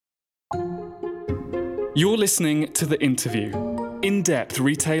You're listening to The Interview, in-depth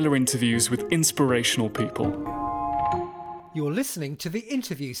retailer interviews with inspirational people. You're listening to the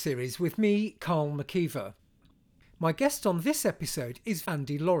Interview series with me, Karl McKeever. My guest on this episode is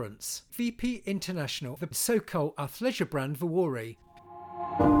Andy Lawrence, VP International of the SoCal athleisure brand Vuori.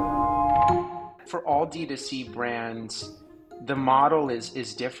 For all D2C brands, the model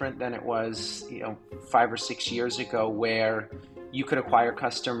is different than it was, 5 or 6 years ago, where you could acquire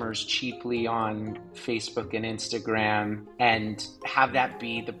customers cheaply on Facebook and Instagram and have that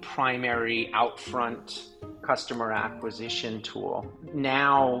be the primary outfront customer acquisition tool.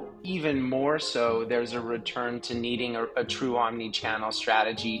 Now, even more so, there's a return to needing a true omni-channel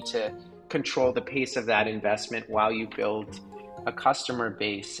strategy to control the pace of that investment while you build a customer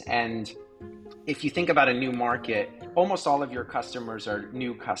base. And if you think about a new market, almost all of your customers are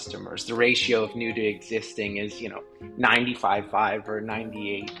new customers. The ratio of new to existing is, 95-5 or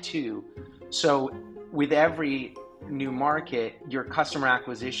 98-2. So with every new market, your customer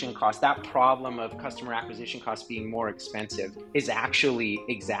acquisition cost, that problem of customer acquisition costs being more expensive, is actually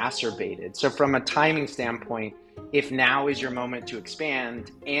exacerbated. So from a timing standpoint, if now is your moment to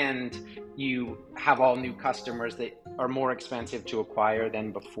expand and you have all new customers that are more expensive to acquire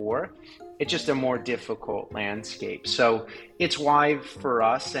than before, it's just a more difficult landscape. So it's why for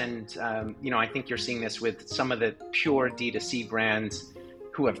us, and I think you're seeing this with some of the pure D2C brands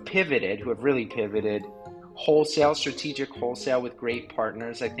who have really pivoted. Wholesale, strategic wholesale with great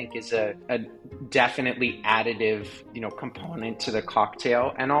partners, I think is a definitely additive, component to the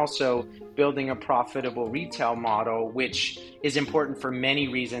cocktail, and also building a profitable retail model, which is important for many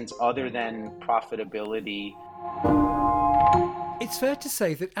reasons other than profitability. It's fair to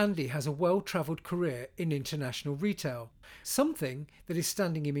say that Andy has a well-travelled career in international retail, something that is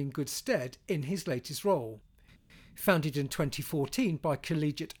standing him in good stead in his latest role. Founded in 2014 by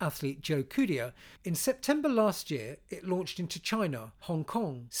collegiate athlete Joe Kudia, in September last year it launched into China, Hong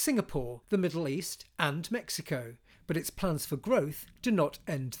Kong, Singapore, the Middle East and Mexico, but its plans for growth do not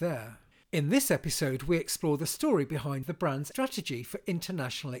end there. In this episode we explore the story behind the brand's strategy for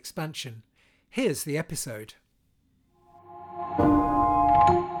international expansion. Here's the episode.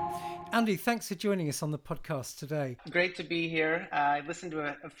 Andy, thanks for joining us on the podcast today. Great to be here. I listened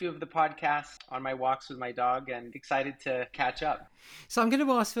to a few of the podcasts on my walks with my dog and excited to catch up. So I'm going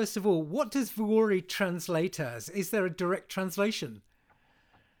to ask, first of all, what does Vuori translate as? Is there a direct translation?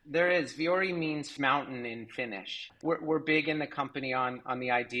 There is. Vuori means mountain in Finnish. We're big in the company on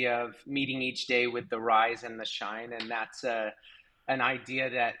the idea of meeting each day with the rise and the shine, and that's an idea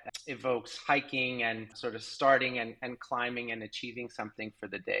that evokes hiking and sort of starting and climbing and achieving something for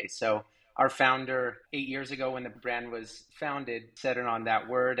the day. So our founder 8 years ago when the brand was founded settled on that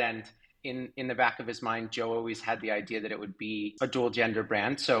word, and in the back of his mind, Joe always had the idea that it would be a dual gender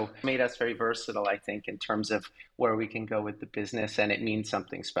brand. So it made us very versatile, I think, in terms of where we can go with the business, and it means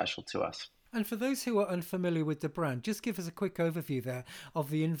something special to us. And for those who are unfamiliar with the brand, just give us a quick overview there of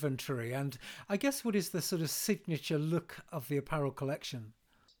the inventory and I guess what is the sort of signature look of the apparel collection?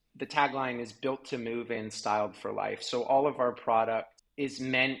 The tagline is built to move in, styled for life. So all of our product is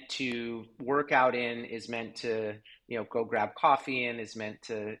meant to work out in, is meant to, go grab coffee in, is meant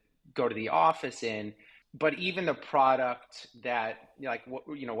to go to the office in. But even the product that,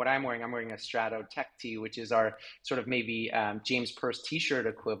 what I'm wearing a Strato Tech Tee, which is our sort of maybe James Purse t-shirt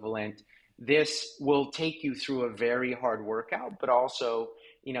equivalent. This will take you through a very hard workout, but also,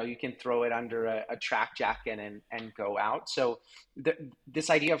 you can throw it under a track jacket and go out. So this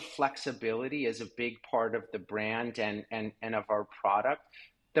idea of flexibility is a big part of the brand and of our product.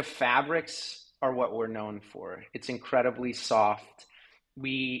 The fabrics are what we're known for. It's incredibly soft.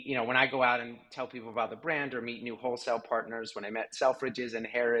 When I go out and tell people about the brand or meet new wholesale partners, when I met Selfridges and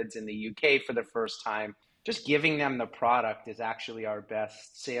Harrods in the UK for the first time, just giving them the product is actually our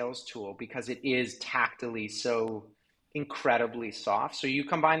best sales tool because it is tactily so incredibly soft. So you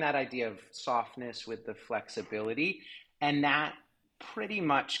combine that idea of softness with the flexibility, and that pretty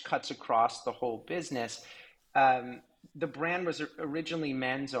much cuts across the whole business. The brand was originally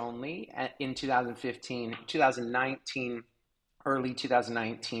men's only in 2015, 2019, early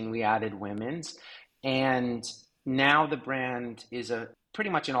 2019, we added women's. And now the brand is pretty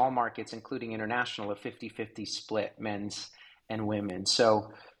much in all markets, including international, a 50-50 split, men's and women.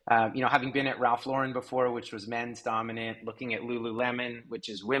 So, having been at Ralph Lauren before, which was men's dominant, looking at Lululemon, which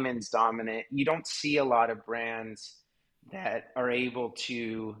is women's dominant, you don't see a lot of brands that are able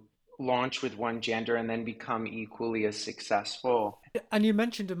to launch with one gender and then become equally as successful. And you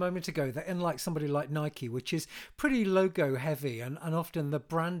mentioned a moment ago that unlike somebody like Nike, which is pretty logo heavy, and often the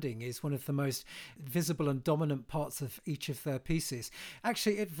branding is one of the most visible and dominant parts of each of their pieces,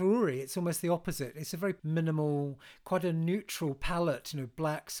 actually at Vuori, it's almost the opposite. It's a very minimal, quite a neutral palette,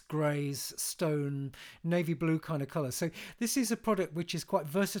 blacks, greys, stone, navy blue kind of colour. So this is a product which is quite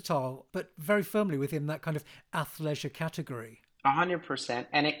versatile, but very firmly within that kind of athleisure category. 100%.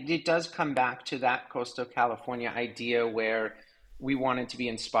 And it does come back to that Coastal California idea where we wanted to be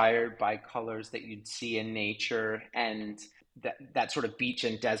inspired by colors that you'd see in nature, and that sort of beach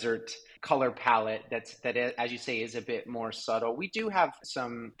and desert color palette that, as you say, is a bit more subtle. We do have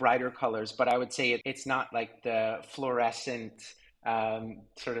some brighter colors, but I would say it's not like the fluorescent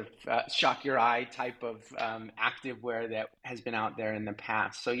shock your eye type of activewear that has been out there in the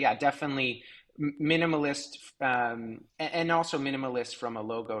past. So yeah, definitely minimalist, and also minimalist from a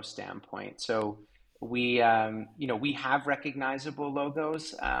logo standpoint. So we have recognizable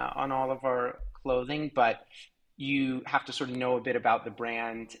logos on all of our clothing, but you have to sort of know a bit about the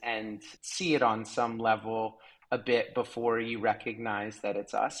brand and see it on some level a bit before you recognize that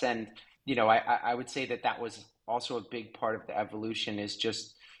it's us. And I would say that was also a big part of the evolution, is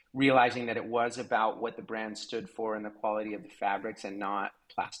just realizing that it was about what the brand stood for and the quality of the fabrics, and not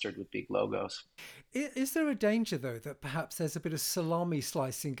plastered with big logos. Is there a danger, though, that perhaps there's a bit of salami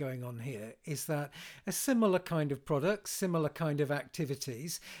slicing going on here? Is that a similar kind of product, similar kind of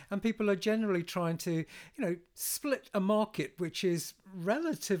activities, and people are generally trying to, split a market which is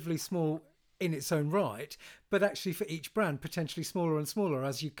relatively small in its own right, but actually for each brand potentially smaller and smaller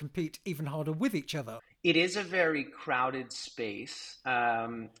as you compete even harder with each other? It is a very crowded space,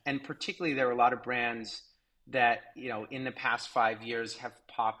 and particularly there are a lot of brands that in the past 5 years have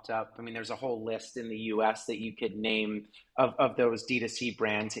popped up. I mean, there's a whole list in the US that you could name of those D2C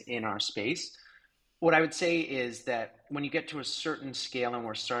brands in our space. What I would say is that when you get to a certain scale, and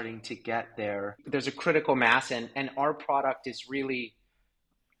we're starting to get there, there's a critical mass, and our product is really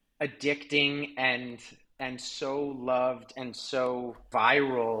addicting and so loved and so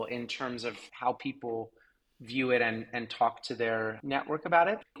viral in terms of how people view it and talk to their network about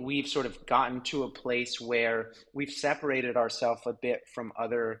it. We've sort of gotten to a place where we've separated ourselves a bit from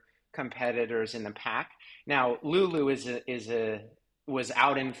other competitors in the pack. Now, Lulu was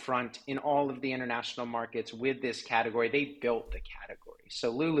out in front in all of the international markets with this category. They built the category. So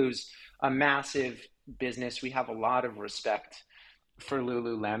Lulu's a massive business. We have a lot of respect for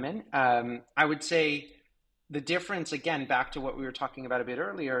Lululemon. I would say the difference, again, back to what we were talking about a bit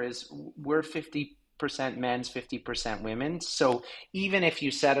earlier, is we're 50% men's, 50% women. So even if you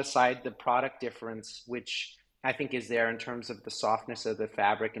set aside the product difference, which I think is there in terms of the softness of the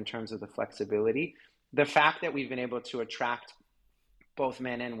fabric, in terms of the flexibility, the fact that we've been able to attract both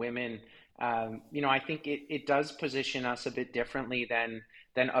men and women, I think it does position us a bit differently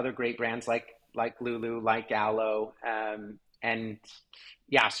than other great brands like Lulu, like Aloe. And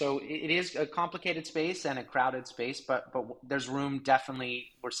yeah, so it is a complicated space and a crowded space, but there's room definitely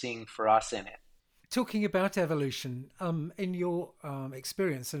we're seeing for us in it. Talking about evolution, in your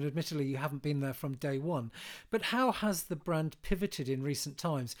experience, and admittedly you haven't been there from day one, but how has the brand pivoted in recent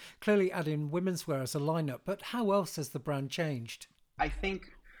times? Clearly adding women's wear as a lineup, but how else has the brand changed? I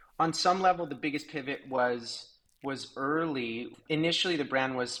think on some level the biggest pivot was early. Initially the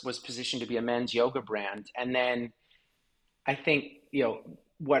brand was positioned to be a men's yoga brand, and then I think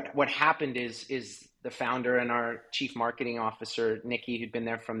what happened is the founder and our chief marketing officer Nikki, who'd been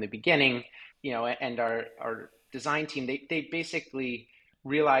there from the beginning, and our design team, they basically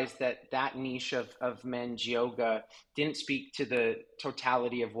realized that niche of men's yoga didn't speak to the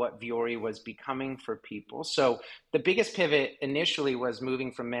totality of what Vuori was becoming for people. So the biggest pivot initially was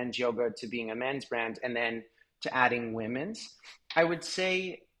moving from men's yoga to being a men's brand, and then to adding women's. I would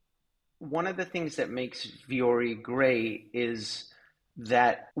say one of the things that makes Vuori great is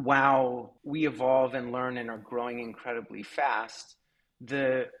that while we evolve and learn and are growing incredibly fast,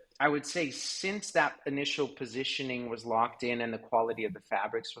 I would say since that initial positioning was locked in and the quality of the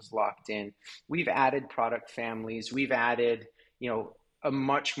fabrics was locked in, we've added product families, we've added, a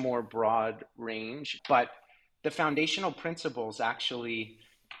much more broad range, but the foundational principles actually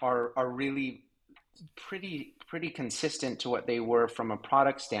are really pretty consistent to what they were from a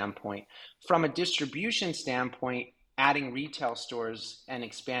product standpoint. From a distribution standpoint, adding retail stores and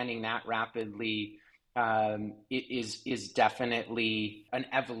expanding that rapidly is definitely an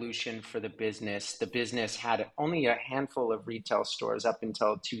evolution for the business. The business had only a handful of retail stores up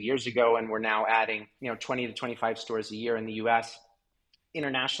until 2 years ago, and we're now adding 20 to 25 stores a year in the US.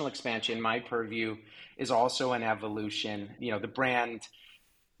 International expansion, my purview, is also an evolution. The brand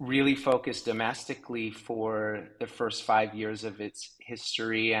really focused domestically for the first 5 years of its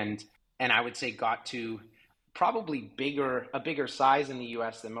history, and I would say got to probably a bigger size in the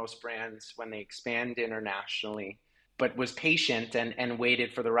US than most brands when they expand internationally, but was patient and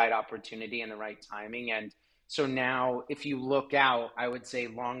waited for the right opportunity and the right timing. And so now, if you look out, I would say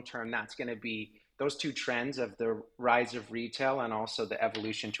long term, that's going to be those two trends of the rise of retail and also the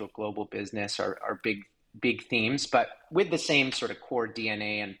evolution to a global business are big themes, but with the same sort of core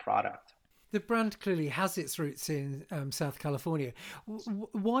DNA and product. The brand clearly has its roots in South California.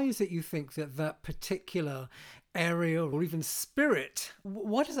 Why is it you think that that particular area or even spirit,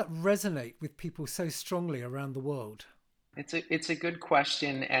 why does that resonate with people so strongly around the world? It's a good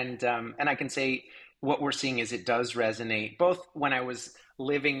question, and I can say what we're seeing is it does resonate. Both when I was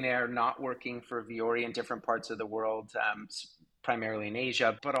living there, not working for Vuori in different parts of the world, primarily in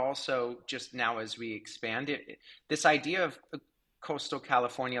Asia, but also just now as we expand it, this idea of a coastal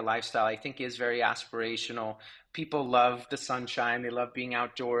California lifestyle, I think, is very aspirational. People love the sunshine; they love being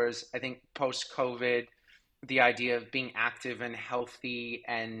outdoors. I think post COVID, the idea of being active and healthy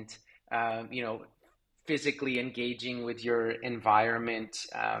and physically engaging with your environment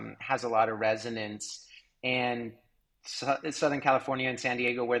has a lot of resonance. And Southern California and San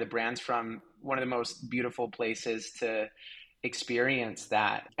Diego, where the brand's from, one of the most beautiful places to experience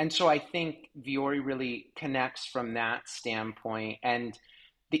that. And so I think Vuori really connects from that standpoint. And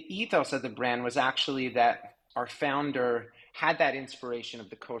the ethos of the brand was actually that our founder had that inspiration of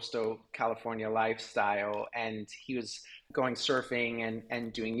the coastal California lifestyle, and he was going surfing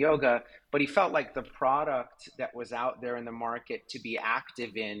and doing yoga, but he felt like the product that was out there in the market to be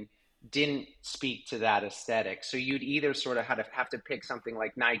active in didn't speak to that aesthetic. So you'd either sort of have to pick something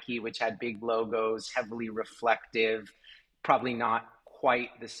like Nike, which had big logos, heavily reflective, probably not quite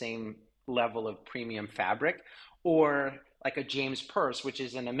the same level of premium fabric, or like a James Purse, which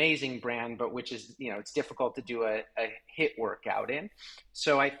is an amazing brand, but which is, it's difficult to do a hit workout in.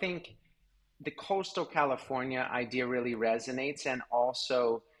 So I think the coastal California idea really resonates. And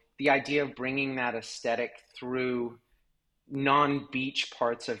also the idea of bringing that aesthetic through non-beach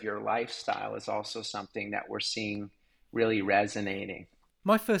parts of your lifestyle is also something that we're seeing really resonating.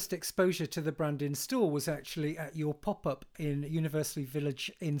 My first exposure to the brand in store was actually at your pop-up in University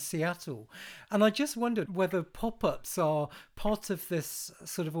Village in Seattle. And I just wondered whether pop-ups are part of this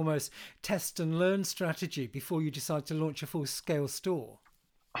sort of almost test and learn strategy before you decide to launch a full-scale store.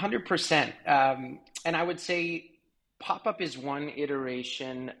 100%. And I would say pop-up is one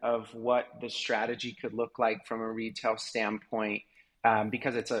iteration of what the strategy could look like from a retail standpoint,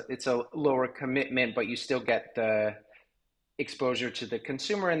 because it's a lower commitment, but you still get the exposure to the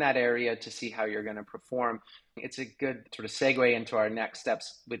consumer in that area to see how you're going to perform. It's a good sort of segue into our next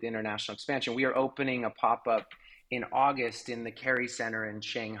steps with international expansion. We are opening a pop-up in August in the Kerry Center in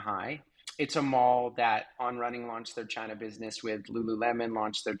Shanghai. It's a mall that On Running launched their China business with, Lululemon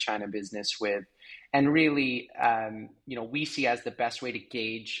launched their China business with, and really, we see as the best way to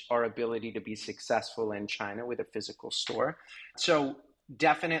gauge our ability to be successful in China with a physical store. So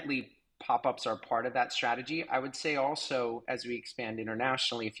definitely pop-ups are part of that strategy. I would say also, as we expand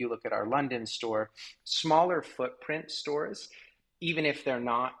internationally, if you look at our London store, smaller footprint stores, even if they're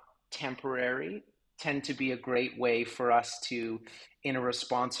not temporary, tend to be a great way for us to, in a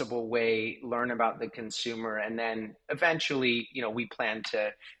responsible way, learn about the consumer. And then eventually, we plan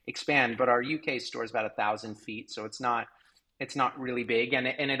to expand. But our UK store is about 1,000 feet, so it's not really big, and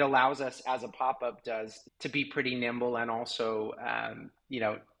it allows us, as a pop-up does, to be pretty nimble and also,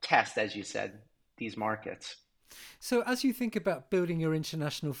 test, as you said, these markets. So as you think about building your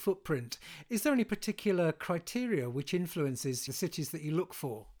international footprint, is there any particular criteria which influences the cities that you look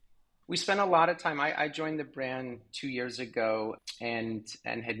for? We spent a lot of time. I joined the brand 2 years ago and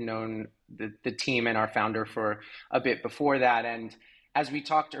had known the team and our founder for a bit before that. And as we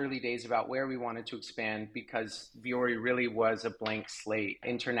talked early days about where we wanted to expand, because Vuori really was a blank slate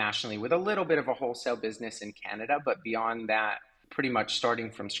internationally with a little bit of a wholesale business in Canada, but beyond that, pretty much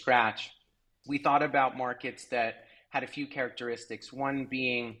starting from scratch, we thought about markets that had a few characteristics. One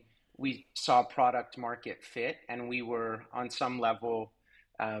being we saw product market fit, and we were on some level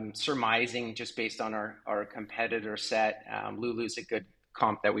surmising just based on our competitor set. Lulu's a good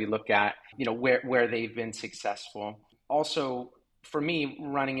comp that we look at, where they've been successful. Also, for me,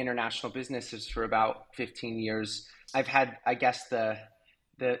 running international businesses for about 15 years, I've had, I guess, the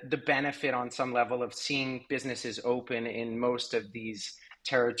benefit on some level of seeing businesses open in most of these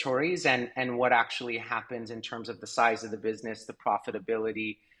territories and what actually happens in terms of the size of the business, the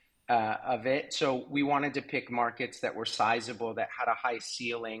profitability of it. So we wanted to pick markets that were sizable, that had a high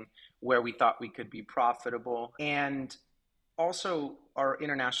ceiling, where we thought we could be profitable. And Also, our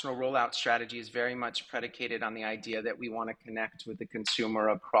international rollout strategy is very much predicated on the idea that we want to connect with the consumer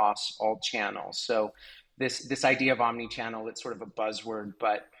across all channels. So this idea of omni-channel, it's sort of a buzzword,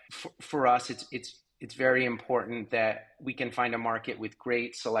 but for us, it's very important that we can find a market with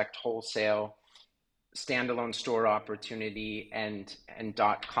great select wholesale, standalone store opportunity, and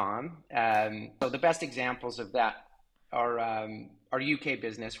 .com. So the best examples of that are our UK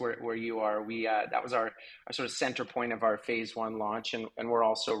business, where you are. We that was our sort of center point of our phase one launch, and we're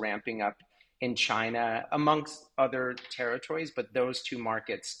also ramping up in China, amongst other territories. But those two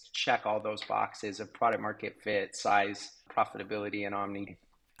markets check all those boxes of product market fit, size, profitability, and omni.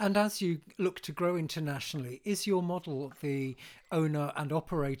 And as you look to grow internationally, is your model the owner and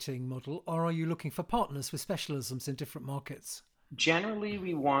operating model, or are you looking for partners with specialisms in different markets? Generally,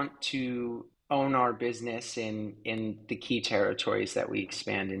 we want to own our business in the key territories that we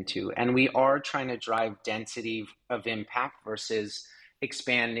expand into. And we are trying to drive density of impact versus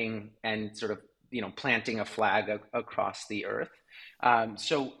expanding and sort of, planting a flag across the earth.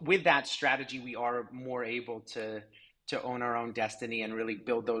 So with that strategy, we are more able to own our own destiny and really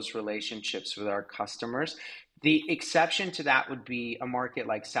build those relationships with our customers. The exception to that would be a market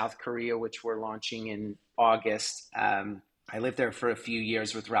like South Korea, which we're launching in August. I lived there for a few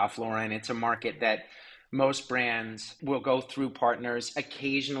years with Ralph Lauren. It's a market that most brands will go through partners.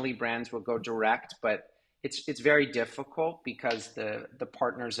 Occasionally, brands will go direct, but it's very difficult because the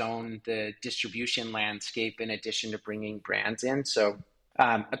partners own the distribution landscape in addition to bringing brands in. So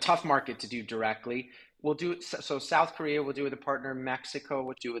a tough market to do directly. We'll do so. South Korea we'll do with a partner. Mexico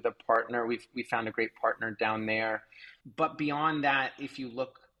we'll do with a partner. We found a great partner down there. But beyond that, if you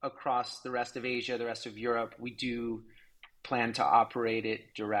look across the rest of Asia, the rest of Europe, we do plan to operate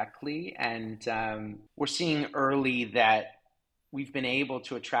it directly. And we're seeing early that we've been able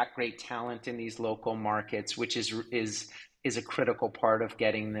to attract great talent in these local markets, which is a critical part of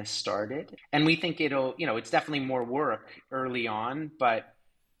getting this started. And we think it's definitely more work early on, but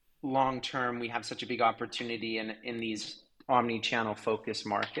long term, we have such a big opportunity in these omni-channel focused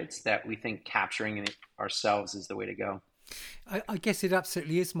markets that we think capturing it ourselves is the way to go. I guess it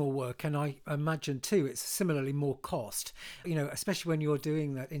absolutely is more work, and I imagine too it's similarly more cost, especially when you're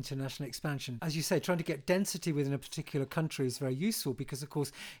doing that international expansion. As you say, trying to get density within a particular country is very useful because, of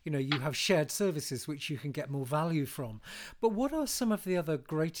course, you have shared services which you can get more value from. But what are some of the other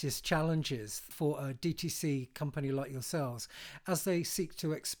greatest challenges for a DTC company like yourselves as they seek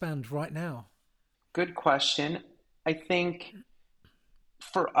to expand right now? Good question. I think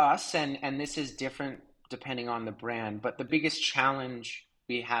for us, and this is different depending on the brand, but the biggest challenge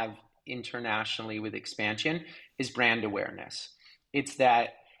we have internationally with expansion is brand awareness. It's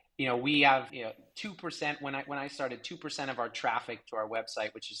that we have 2%. When I started, 2% of our traffic to our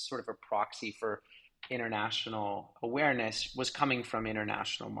website, which is sort of a proxy for international awareness, was coming from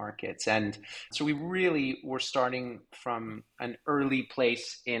international markets. And so we really were starting from an early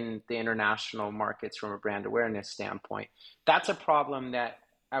place in the international markets from a brand awareness standpoint. That's a problem that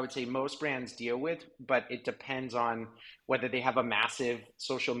I would say most brands deal with, but it depends on whether they have a massive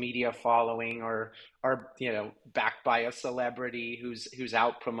social media following or are backed by a celebrity who's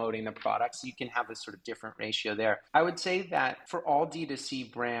out promoting the product. So you can have a sort of different ratio there. I would say that for all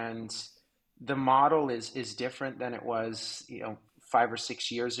D2C brands, the model is different than it was 5 or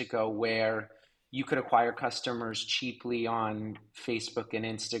 6 years ago, where you could acquire customers cheaply on Facebook and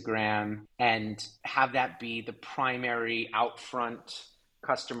Instagram and have that be the primary outfront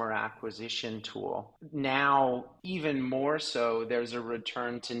customer acquisition tool. Now, even more so, there's a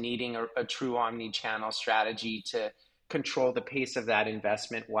return to needing a true omni-channel strategy to control the pace of that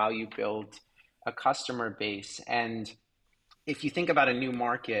investment while you build a customer base. And if you think about a new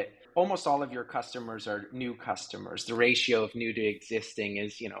market, almost all of your customers are new customers. The ratio of new to existing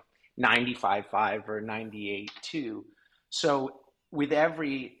is 95-5 or 98-2. So with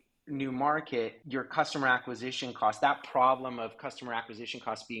every new market, your customer acquisition cost, that problem of customer acquisition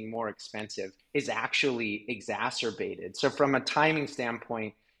costs being more expensive, is actually exacerbated. So from a timing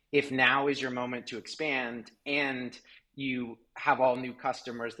standpoint, if now is your moment to expand and you have all new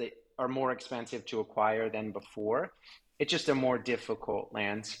customers that are more expensive to acquire than before, it's just a more difficult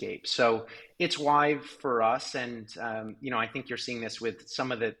landscape. So it's why for us, and I think you're seeing this with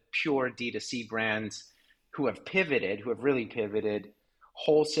some of the pure D2C brands who have really pivoted.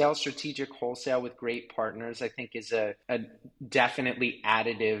 Strategic wholesale with great partners, I think, is a definitely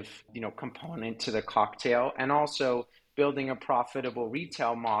additive, component to the cocktail. And also building a profitable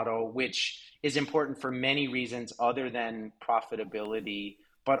retail model, which is important for many reasons other than profitability,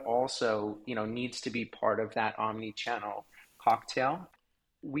 but also, needs to be part of that omni-channel cocktail.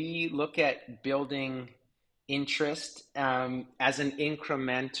 We look at building interest as an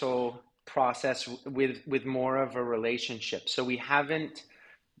incremental process with more of a relationship. So we haven't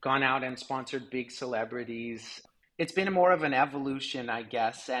gone out and sponsored big celebrities. It's been more of an evolution, I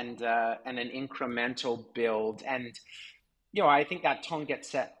guess, and an incremental build. And I think that tone gets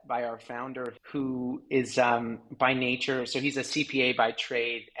set by our founder, who is by nature, so he's a CPA by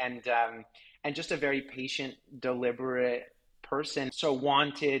trade, and just a very patient, deliberate person. So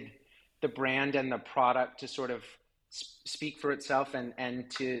wanted the brand and the product to sort of speak for itself and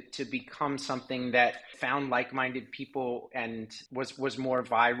to become something that found like-minded people and was more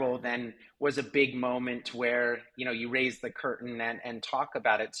viral than was a big moment where you raise the curtain and talk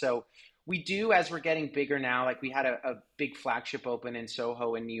about it. So we do, as we're getting bigger now, like we had a big flagship open in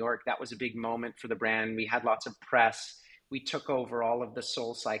Soho in New York. That was a big moment for the brand. We had lots of press. We took over all of the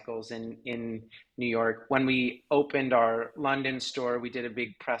Soul Cycles in New York. When we opened our London store, we did a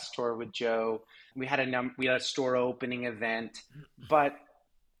big press tour with Joe. We had a store opening event. But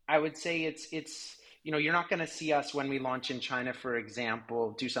I would say it's you're not going to see us when we launch in China, for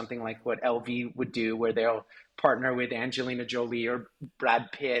example, do something like what LV would do, where they'll partner with Angelina Jolie or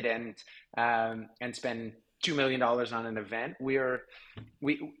Brad Pitt and spend $2 million on an event. We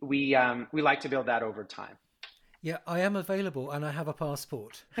like to build that over time. Yeah, I am available and I have a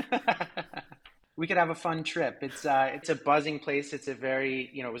passport. We could have a fun trip. It's a buzzing place. It's a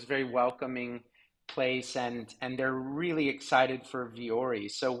very, it was a very welcoming place, and they're really excited for Vuori.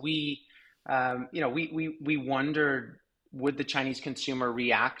 So we wondered, would the Chinese consumer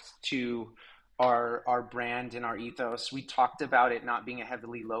react to our brand and our ethos? We talked about it not being a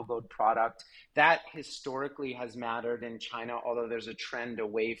heavily logoed product. That historically has mattered in China, although there's a trend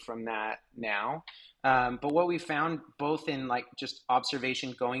away from that now. But what we found, both in like just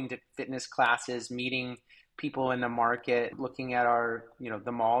observation, going to fitness classes, meeting people in the market, looking at our,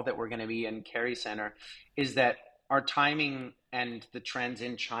 the mall that we're going to be in, Kerry Center, is that our timing and the trends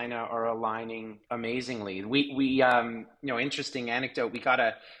in China are aligning amazingly. We interesting anecdote, we got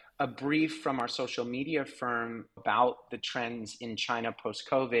a brief from our social media firm about the trends in China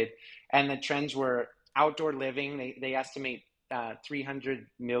post-COVID, and the trends were outdoor living. They estimate 300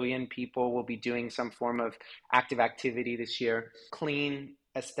 million people will be doing some form of active activity this year. Clean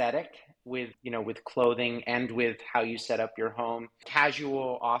aesthetic with clothing and with how you set up your home.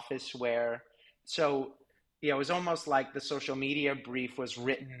 Casual office wear. So it was almost like the social media brief was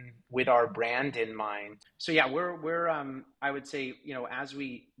written with our brand in mind. So yeah, we're I would say, as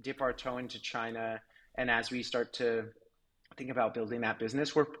we dip our toe into China and as we start to think about building that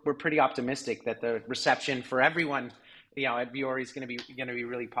business, we're pretty optimistic that the reception for everyone, at Vuori is going to be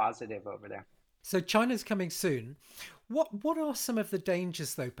really positive over there. So China's coming soon. What are some of the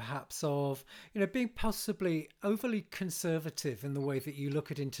dangers, though, perhaps, of being possibly overly conservative in the way that you look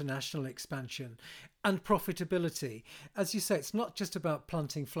at international expansion and profitability? As you say, it's not just about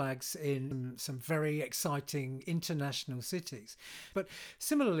planting flags in some very exciting international cities, but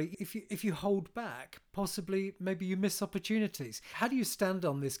similarly, if you hold back, possibly maybe you miss opportunities. How do you stand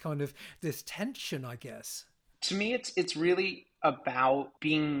on this kind of this tension, I guess? To me, it's really about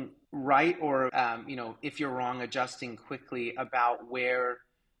being right, or if you're wrong, adjusting quickly about where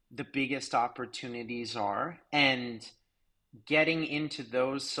the biggest opportunities are and getting into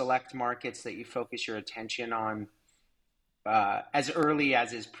those select markets that you focus your attention on as early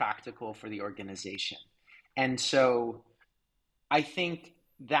as is practical for the organization. And so I think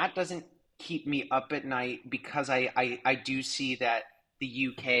that doesn't keep me up at night, because I do see that the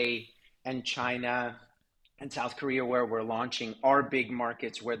UK and China and South Korea, where we're launching, are big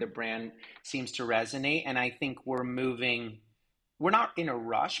markets where the brand seems to resonate. And I think we're not in a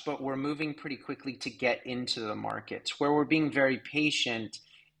rush, but we're moving pretty quickly to get into the markets. Where we're being very patient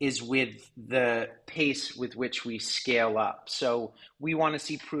is with the pace with which we scale up. So we want to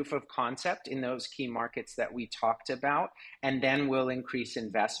see proof of concept in those key markets that we talked about, and then we'll increase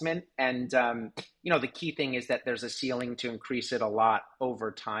investment. And, the key thing is that there's a ceiling to increase it a lot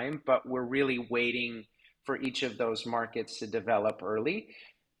over time, but we're really waiting for each of those markets to develop early.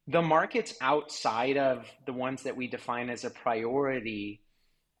 The markets outside of the ones that we define as a priority,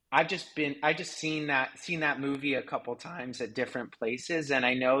 I've just seen that movie a couple times at different places, and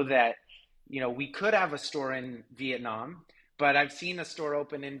I know that we could have a store in Vietnam, but I've seen a store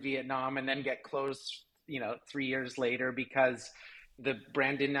open in Vietnam and then get closed 3 years later because the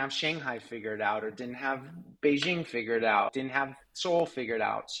brand didn't have Shanghai figured out, or didn't have Beijing figured out, didn't have Seoul figured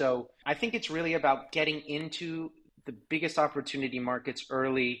out. So I think it's really about getting into the biggest opportunity markets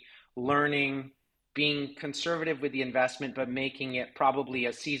early, learning, being conservative with the investment, but making it probably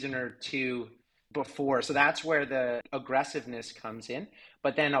a season or two before. So that's where the aggressiveness comes in.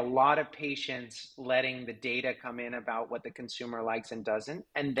 but then a lot of patience letting the data come in about what the consumer likes and doesn't,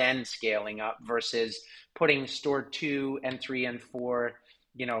 and then scaling up versus putting store 2 and 3 and 4,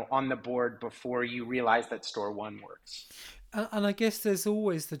 on the board before you realize that store 1 works. And I guess there's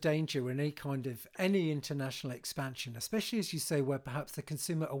always the danger in any international expansion, especially as you say, where perhaps the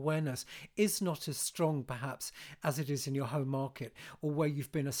consumer awareness is not as strong perhaps as it is in your home market or where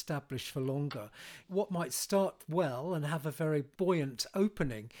you've been established for longer. What might start well and have a very buoyant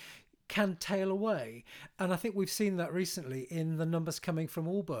opening can tail away. And I think we've seen that recently in the numbers coming from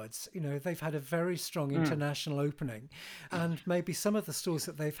Allbirds. They've had a very strong international opening, and maybe some of the stores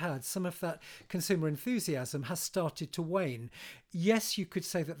that they've had, some of that consumer enthusiasm has started to wane. Yes, you could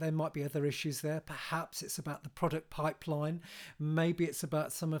say that there might be other issues there. Perhaps it's about the product pipeline. Maybe it's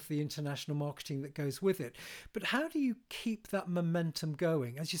about some of the international marketing that goes with it. But how do you keep that momentum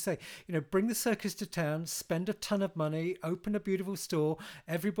going? As you say, bring the circus to town, spend a ton of money, open a beautiful store.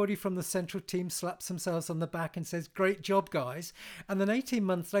 Everybody from the central team slaps themselves on the back and says, "Great job, guys." And then 18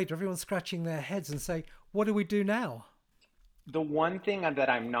 months later, everyone's scratching their heads and say, "What do we do now?" The one thing that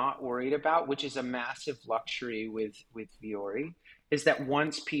I'm not worried about, which is a massive luxury with Vuori, is that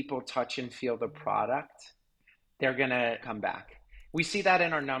once people touch and feel the product, they're going to come back. We see that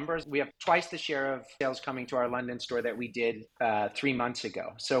in our numbers. We have twice the share of sales coming to our London store that we did 3 months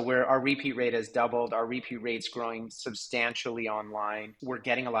ago. So our repeat rate has doubled. Our repeat rate's growing substantially online. We're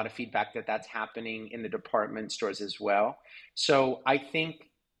getting a lot of feedback that that's happening in the department stores as well. So I think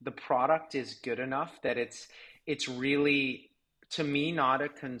the product is good enough that it's really, to me, not a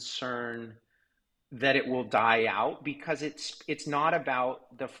concern that it will die out, because it's not about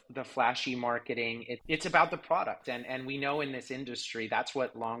the flashy marketing. It's about the product, and we know in this industry that's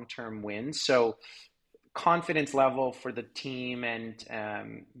what long-term wins. So confidence level for the team and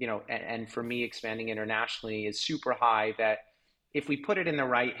and for me expanding internationally is super high, that if we put it in the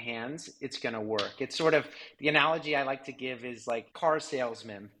right hands, it's going to work. It's sort of, the analogy I like to give is like car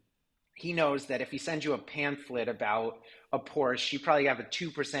salesman. He knows that if he sends you a pamphlet about a Porsche, you probably have a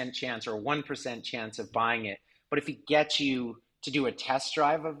 2% chance or 1% chance of buying it. But if he gets you to do a test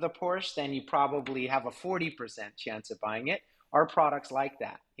drive of the Porsche, then you probably have a 40% chance of buying it. Our product's like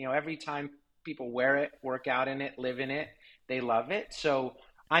that. Every time people wear it, work out in it, live in it, they love it. So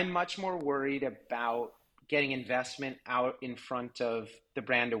I'm much more worried about getting investment out in front of the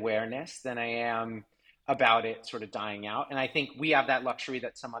brand awareness than I am about it sort of dying out. And I think we have that luxury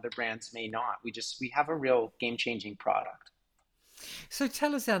that some other brands may not. We have a real game-changing product. So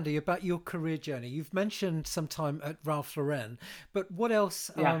tell us, Andy, about your career journey. You've mentioned some time at Ralph Lauren, but what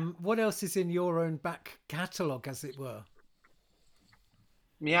else? Yeah. What else is in your own back catalogue, as it were?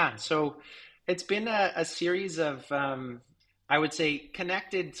 Yeah, so it's been a series of, I would say,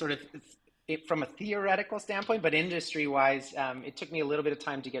 connected sort of from a theoretical standpoint, but industry-wise, it took me a little bit of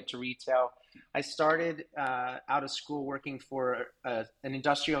time to get to retail. I started out of school working for an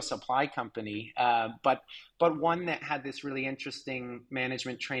industrial supply company, but one that had this really interesting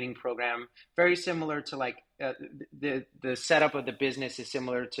management training program, very similar to like the setup of the business is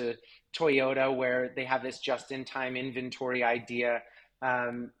similar to Toyota, where they have this just-in-time inventory idea.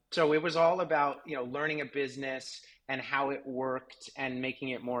 So it was all about learning a business and how it worked and making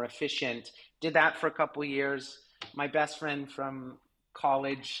it more efficient. Did that for a couple of years. My best friend from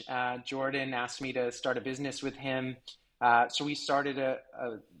college, Jordan, asked me to start a business with him. So we started a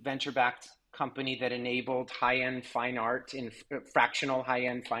venture-backed company that enabled high-end fine art, in fractional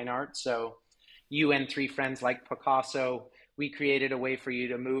high-end fine art. So you and 3 friends like Picasso, we created a way for you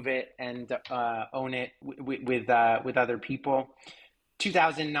to move it and own it with other people.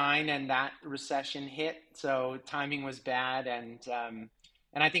 2009, and that recession hit, so timing was bad, and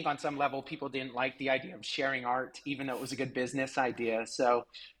I think on some level people didn't like the idea of sharing art, even though it was a good business idea. So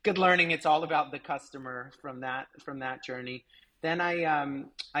good learning. It's all about the customer from that journey. Then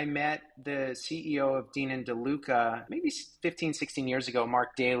I met the CEO of Dean & DeLuca maybe 15, 16 years ago,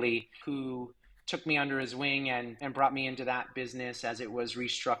 Mark Daly, who took me under his wing and brought me into that business as it was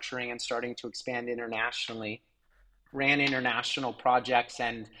restructuring and starting to expand internationally. Ran international projects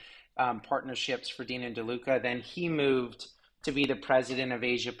and partnerships for Dean & DeLuca. Then he moved to be the president of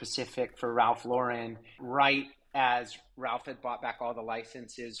Asia Pacific for Ralph Lauren, right as Ralph had bought back all the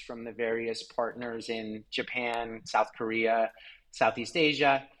licenses from the various partners in Japan, South Korea, Southeast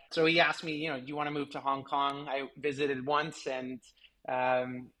Asia. So he asked me, do you want to move to Hong Kong? I visited once and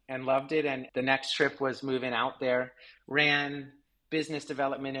loved it. And the next trip was moving out there. Ran business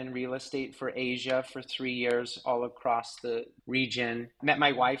development and real estate for Asia for 3 years, all across the region. Met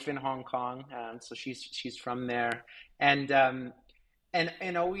my wife in Hong Kong, so she's from there, and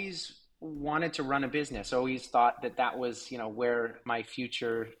always wanted to run a business. Always thought that that was, where my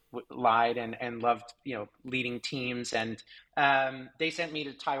future lied, and loved, leading teams. And they sent me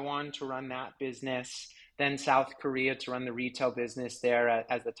to Taiwan to run that business, then South Korea to run the retail business there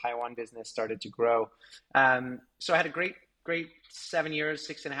as the Taiwan business started to grow. So I had a great 7 years,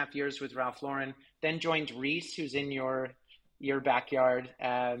 6.5 years with Ralph Lauren, then joined Reese, who's in your backyard,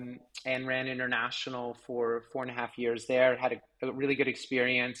 and ran international for 4.5 years there. Had a really good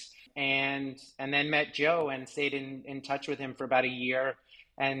experience, and then met Joe and stayed in touch with him for about a year.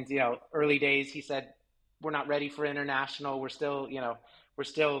 And early days, he said, "We're not ready for international. We're still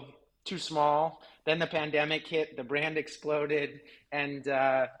too small." Then the pandemic hit, the brand exploded, and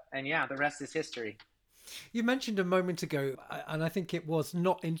yeah, the rest is history. You mentioned a moment ago, and I think it was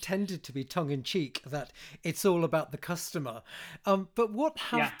not intended to be tongue-in-cheek, that it's all about the customer. But what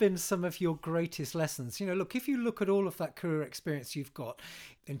have been some of your greatest lessons? Look, if you look at all of that career experience you've got,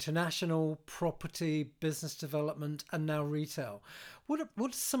 international, property, business development, and now retail, what are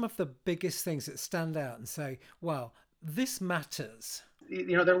some of the biggest things that stand out and say, wow, this matters?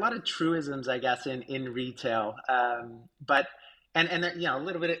 There are a lot of truisms, I guess, in retail, but a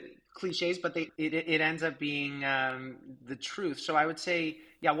little bit of cliches, but it ends up being the truth. So I would say,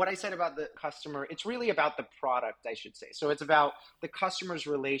 what I said about the customer, it's really about the product, I should say. So it's about the customer's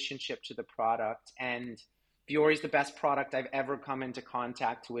relationship to the product, and Vuori is the best product I've ever come into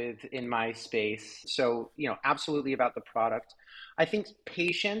contact with in my space. So, absolutely about the product. I think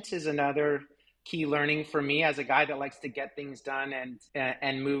patience is another key learning for me as a guy that likes to get things done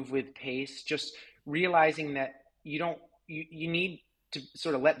and move with pace. Just realizing that you need to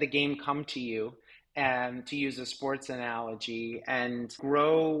sort of let the game come to you, and to use a sports analogy, and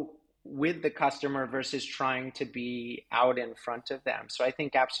grow with the customer versus trying to be out in front of them. So I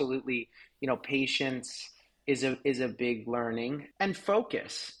think absolutely, patience is a big learning, and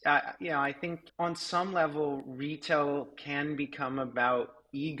focus. I think on some level, retail can become about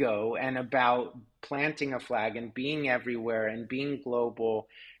ego and about planting a flag and being everywhere and being global.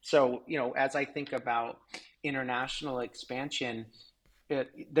 So, as I think about international expansion,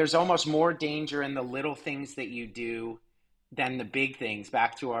 there's almost more danger in the little things that you do than the big things.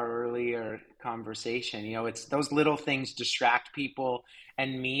 Back to our earlier conversation, it's those little things distract people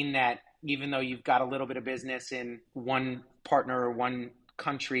and mean that even though you've got a little bit of business in one partner or one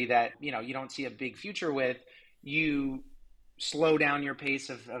country that, you don't see a big future with, you slow down your pace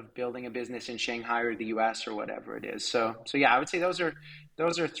of building a business in Shanghai or the US or whatever it is. So yeah, I would say those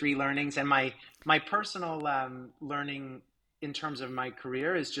are three learnings. And my personal learning in terms of my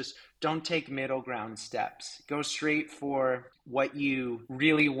career is just don't take middle ground steps. Go straight for what you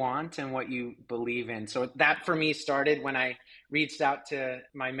really want and what you believe in. So that for me started when I reached out to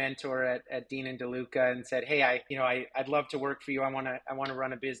my mentor at Dean and DeLuca and said, "Hey, I'd love to work for you. I want to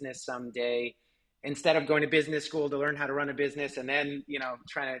run a business someday." Instead of going to business school to learn how to run a business and then,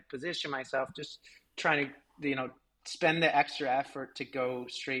 trying to position myself, just trying to, spend the extra effort to go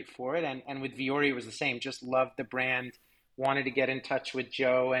straight for it. And with Vuori, it was the same. Just loved the brand, wanted to get in touch with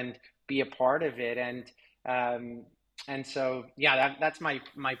Joe and be a part of it. And so, that's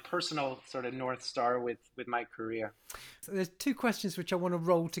my personal sort of North Star with my career. So there's two questions which I want to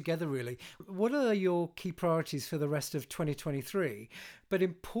roll together, really. What are your key priorities for the rest of 2023? But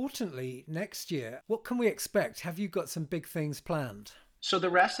importantly, next year, what can we expect? Have you got some big things planned? So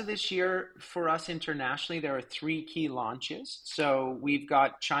the rest of this year for us internationally, there are 3 key launches. So we've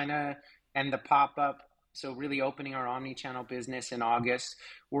got China and the pop-up. So really opening our omni-channel business in August.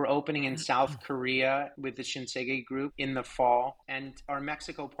 We're opening in South Korea with the Shinsegae Group in the fall, and our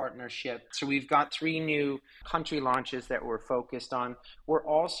Mexico partnership. So we've got 3 new country launches that we're focused on. We're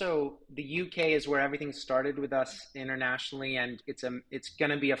also, the UK is where everything started with us internationally, and it's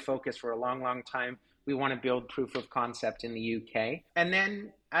going to be a focus for a long, long time. We want to build proof of concept in the UK. And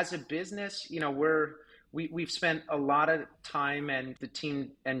then as a business, we've spent a lot of time, and the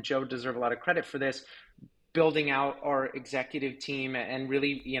team and Joe deserve a lot of credit for this, building out our executive team and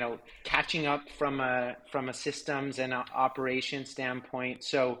really, catching up from a systems and operation standpoint.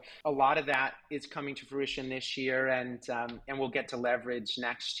 So a lot of that is coming to fruition this year, and we'll get to leverage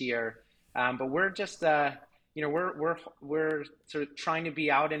next year. But we're just, we're sort of trying to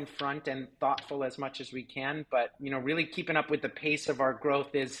be out in front and thoughtful as much as we can. But, really keeping up with the pace of our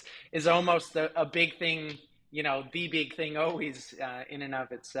growth is almost a big thing. The big thing always in and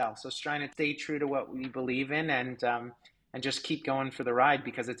of itself. So it's trying to stay true to what we believe in and just keep going for the ride,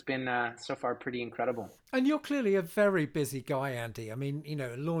 because it's been so far pretty incredible. And you're clearly a very busy guy, Andy. I mean,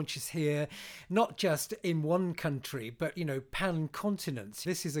 launches here, not just in one country, but, pan-continent.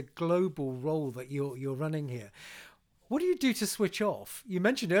 This is a global role that you're running here. What do you do to switch off? You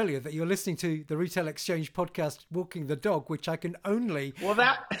mentioned earlier that you're listening to the Retail Exchange podcast, Walking the Dog, which I can only,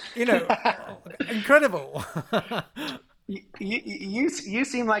 incredible. You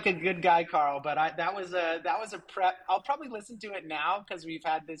seem like a good guy, Carl, but that was a prep. I'll probably listen to it now because we've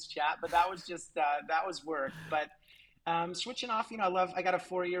had this chat, but that was just that was work. But switching off, I got a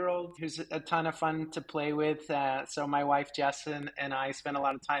 4-year-old who's a ton of fun to play with. So my wife Jess and I spend a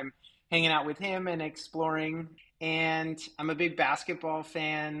lot of time hanging out with him and exploring. And I'm a big basketball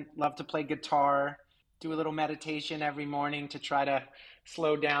fan. Love to play guitar. Do a little meditation every morning to try to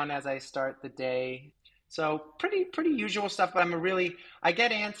slow down as I start the day. So pretty usual stuff, but I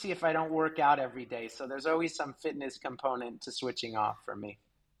get antsy if I don't work out every day. So there's always some fitness component to switching off for me.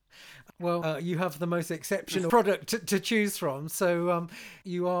 Well, you have the most exceptional product to choose from. So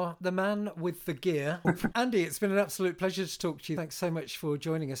you are the man with the gear. Andy, it's been an absolute pleasure to talk to you. Thanks so much for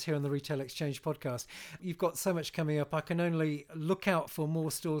joining us here on the Retail Exchange podcast. You've got so much coming up. I can only look out for more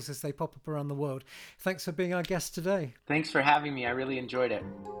stores as they pop up around the world. Thanks for being our guest today. Thanks for having me. I really enjoyed it.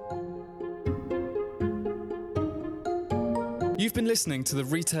 You've been listening to the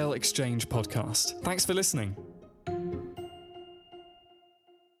Retail Exchange podcast. Thanks for listening.